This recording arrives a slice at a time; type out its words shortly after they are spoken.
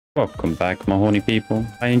Welcome back, my horny people.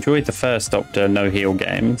 I enjoyed the first Doctor no heal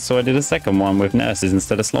game, so I did a second one with nurses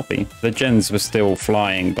instead of sloppy. The gens were still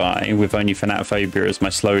flying by, with only Thanatophobia as my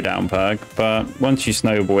slowdown perk, but once you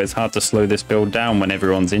snowball, it's hard to slow this build down when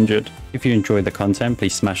everyone's injured. If you enjoy the content,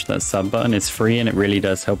 please smash that sub button. It's free and it really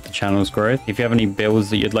does help the channel's growth. If you have any builds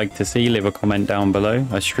that you'd like to see, leave a comment down below.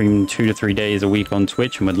 I stream 2 to 3 days a week on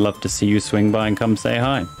Twitch and would love to see you swing by and come say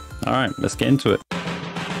hi. Alright, let's get into it.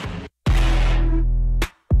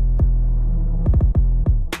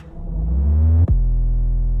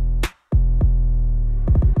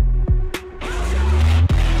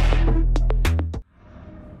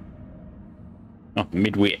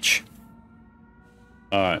 Mid-witch.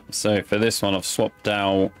 Alright, so for this one I've swapped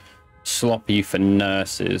out sloppy for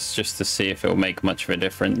nurses just to see if it'll make much of a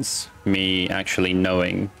difference, me actually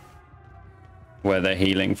knowing where they're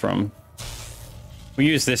healing from. We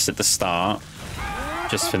use this at the start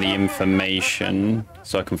just for the information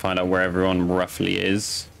so I can find out where everyone roughly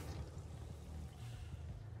is.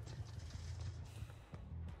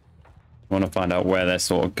 I want to find out where they're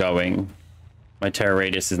sort of going. My terror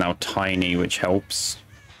radius is now tiny, which helps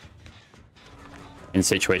in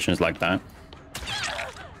situations like that.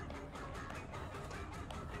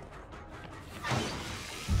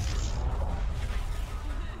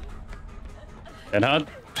 Dead hard?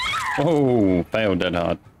 Oh, failed dead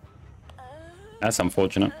hard. That's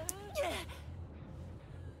unfortunate.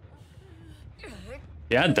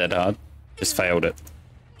 He had dead hard, just failed it.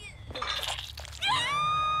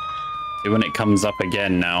 When it comes up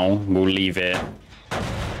again now, we'll leave it.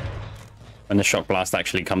 When the shock blast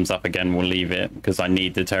actually comes up again, we'll leave it because I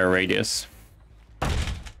need the terror radius.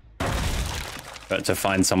 But to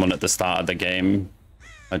find someone at the start of the game,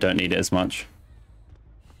 I don't need it as much.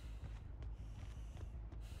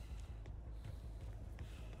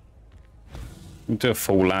 We'll do a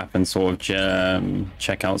full lap and sort of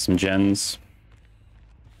check out some gens.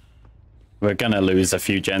 We're gonna lose a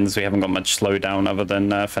few gens. We haven't got much slowdown other than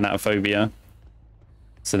Thanatophobia.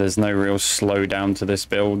 So there's no real slowdown to this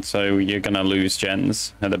build, so you're gonna lose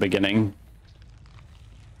gens at the beginning.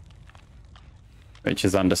 Which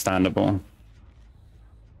is understandable.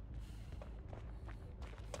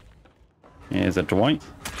 Here's a Dwight.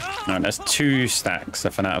 Alright, that's 2 stacks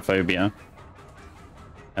of Thanatophobia.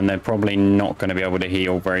 And they're probably not going to be able to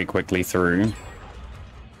heal very quickly through.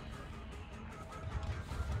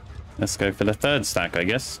 Let's go for the 3rd stack, I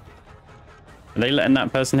guess. Are they letting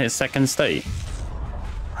that person hit 2nd state?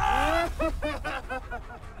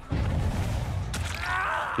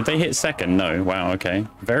 Did they hit 2nd? No. Wow, okay.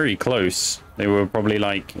 Very close. They were probably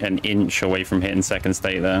like an inch away from hitting 2nd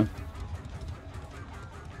state there.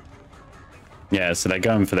 Yeah, so they're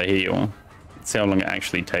going for the heal. Let's see how long it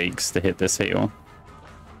actually takes to hit this heal.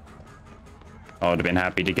 I would have been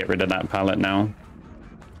happy to get rid of that pallet now.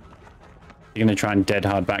 You're going to try and dead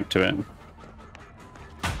hard back to it.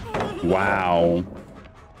 Wow.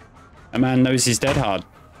 A man knows he's dead hard.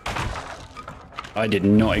 I did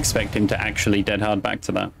not expect him to actually dead hard back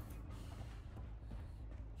to that.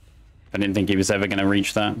 I didn't think he was ever going to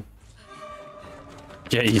reach that.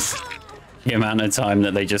 Jeez. The amount of time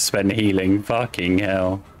that they just spend healing. Fucking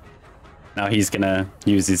hell. Now he's going to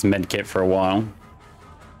use his med kit for a while.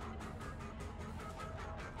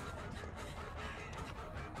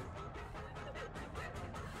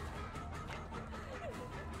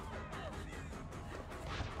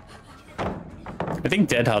 I think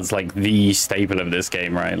dead hard's like the staple of this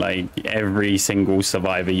game, right? Like every single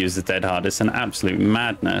survivor uses dead hard. It's an absolute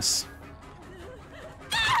madness.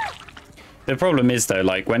 The problem is though,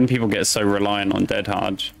 like when people get so reliant on dead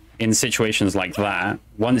hard in situations like that,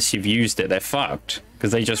 once you've used it, they're fucked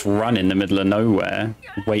because they just run in the middle of nowhere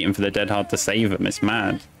waiting for the dead hard to save them. It's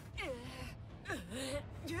mad.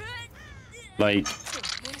 Like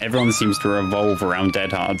everyone seems to revolve around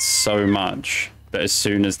dead hard so much that as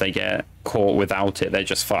soon as they get caught without it, they're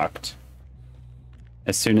just fucked.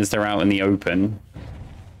 As soon as they're out in the open.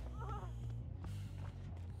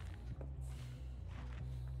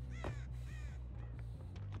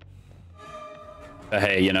 But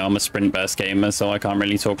hey, you know, I'm a sprint burst gamer, so I can't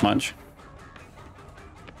really talk much.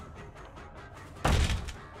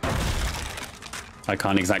 I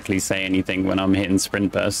can't exactly say anything when I'm hitting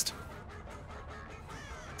sprint burst.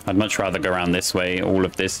 I'd much rather go around this way. All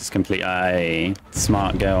of this is complete. Aye,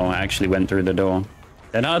 smart girl actually went through the door.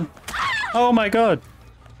 Dead hard? Oh my god!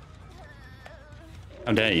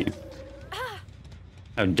 How dare you?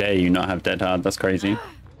 How dare you not have dead hard? That's crazy.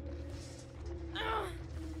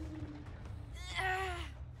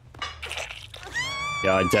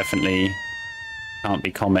 Yeah, I definitely can't be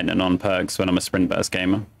commenting on perks when I'm a sprint burst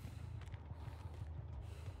gamer.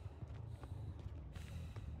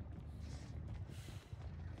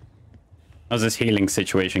 How's this healing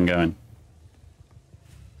situation going?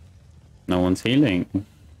 No one's healing.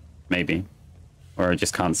 Maybe. Or I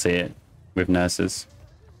just can't see it with nurses.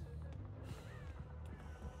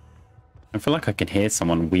 I feel like I can hear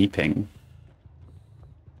someone weeping.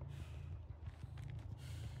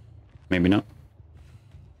 Maybe not.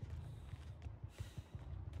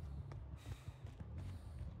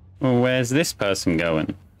 Well, where's this person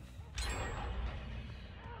going?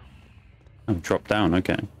 Oh, drop down,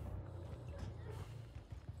 okay.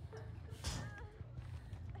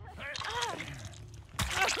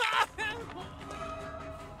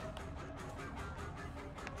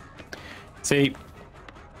 See,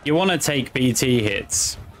 you want to take BT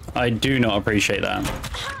hits. I do not appreciate that.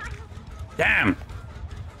 Damn!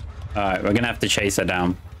 Alright, we're gonna have to chase her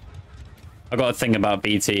down. I got a thing about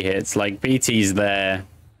BT hits. Like, BT's there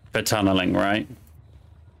for tunneling, right?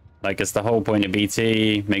 Like, it's the whole point of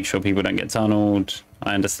BT. Make sure people don't get tunneled.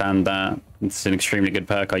 I understand that. It's an extremely good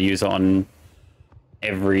perk. I use it on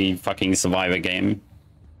every fucking Survivor game.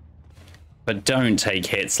 But don't take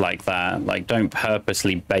hits like that. Like, don't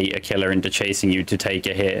purposely bait a killer into chasing you to take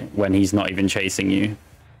a hit when he's not even chasing you.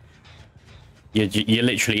 You're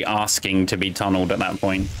literally asking to be tunneled at that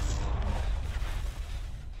point.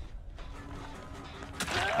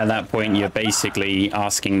 At that point, you're basically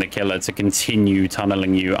asking the killer to continue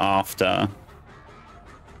tunneling you after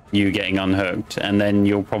you getting unhooked. And then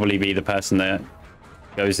you'll probably be the person that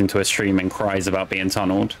goes into a stream and cries about being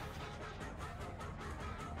tunneled.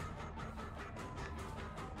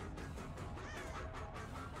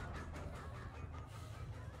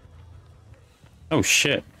 Oh,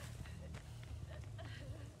 shit.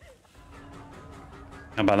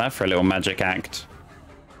 How about that for a little magic act?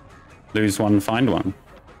 Lose one, find one.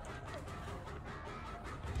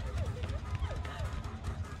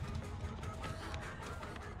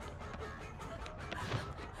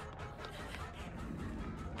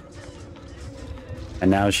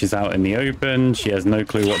 And now she's out in the open. She has no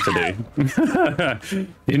clue what to do.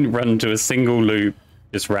 Didn't run to a single loop.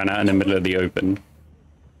 Just ran out in the middle of the open.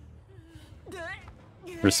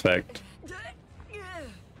 Respect.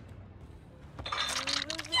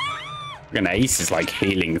 And Ace is like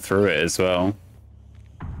healing through it as well.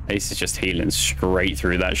 Ace is just healing straight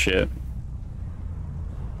through that shit.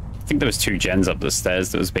 I think there was 2 gens up the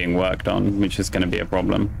stairs that was being worked on, which is going to be a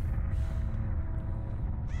problem.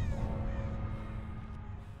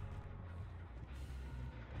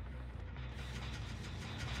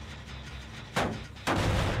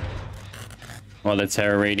 While the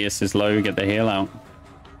terror radius is low, get the heal out.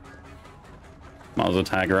 Might as well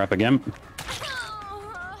tag her up again.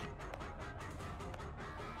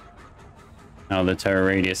 Now the terror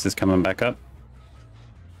radius is coming back up.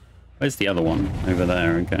 Where's the other one? Over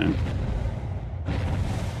there, okay.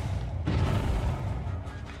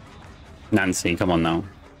 Nancy, come on now.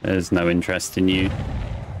 There's no interest in you.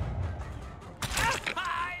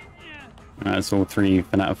 That's all 3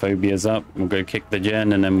 Fanatophobias up. We'll go kick the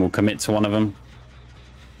gen and then we'll commit to one of them.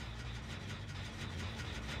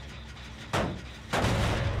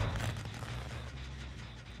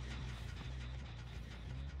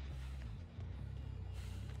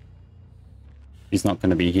 He's not going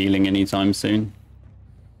to be healing anytime soon.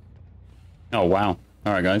 Oh, wow.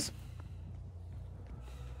 All right, guys.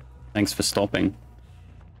 Thanks for stopping.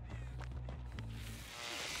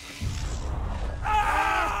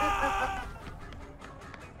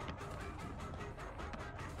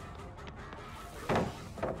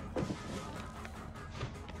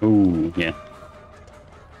 Ooh, yeah.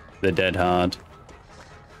 They're dead hard.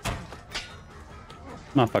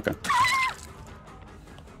 Motherfucker.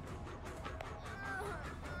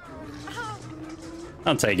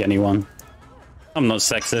 I'll take anyone. I'm not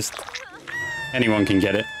sexist. Anyone can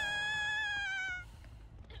get it.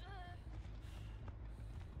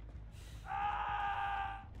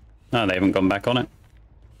 Oh, they haven't gone back on it.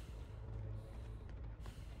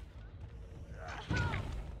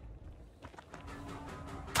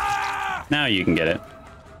 Now you can get it.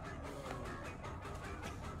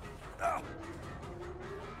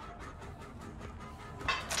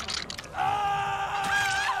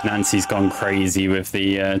 Nancy's gone crazy with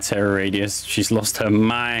the terror radius. She's lost her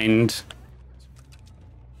mind.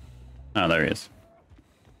 Oh, there he is.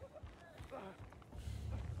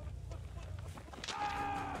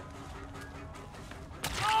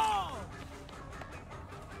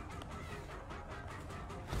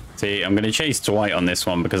 See, I'm going to chase Dwight on this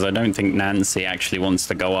one because I don't think Nancy actually wants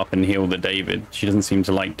to go up and heal the David. She doesn't seem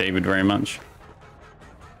to like David very much.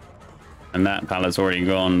 And that pallet's already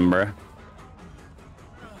gone, bruh.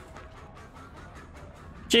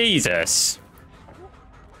 Jesus.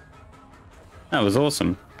 That was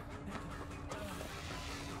awesome.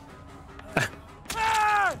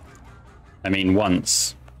 mean,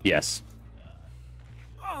 once. Yes.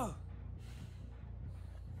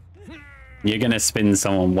 You're gonna spin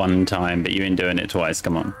someone one time, but you ain't doing it twice.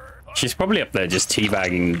 Come on. She's probably up there just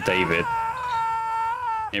teabagging David.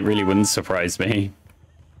 It really wouldn't surprise me.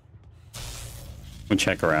 We'll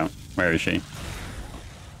check her out. Where is she?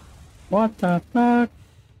 What the fuck?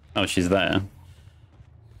 Oh, she's there.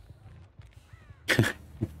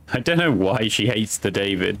 I don't know why she hates the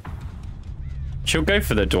David. She'll go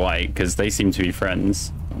for the Dwight because they seem to be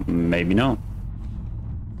friends. Maybe not.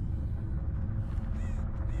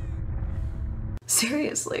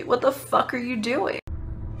 Seriously, what the fuck are you doing?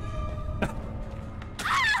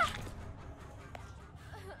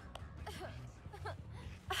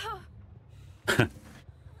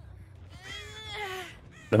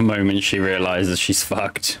 The moment she realizes she's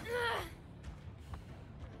fucked.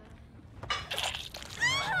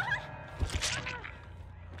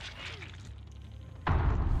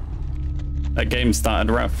 That game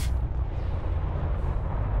started rough.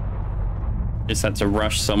 Just had to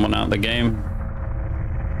rush someone out of the game.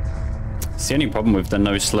 It's the only problem with the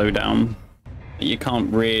no slowdown. You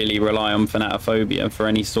can't really rely on Thanatophobia for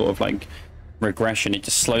any sort of like regression. It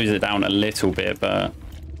just slows it down a little bit, but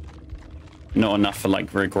not enough for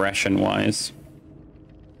like regression wise.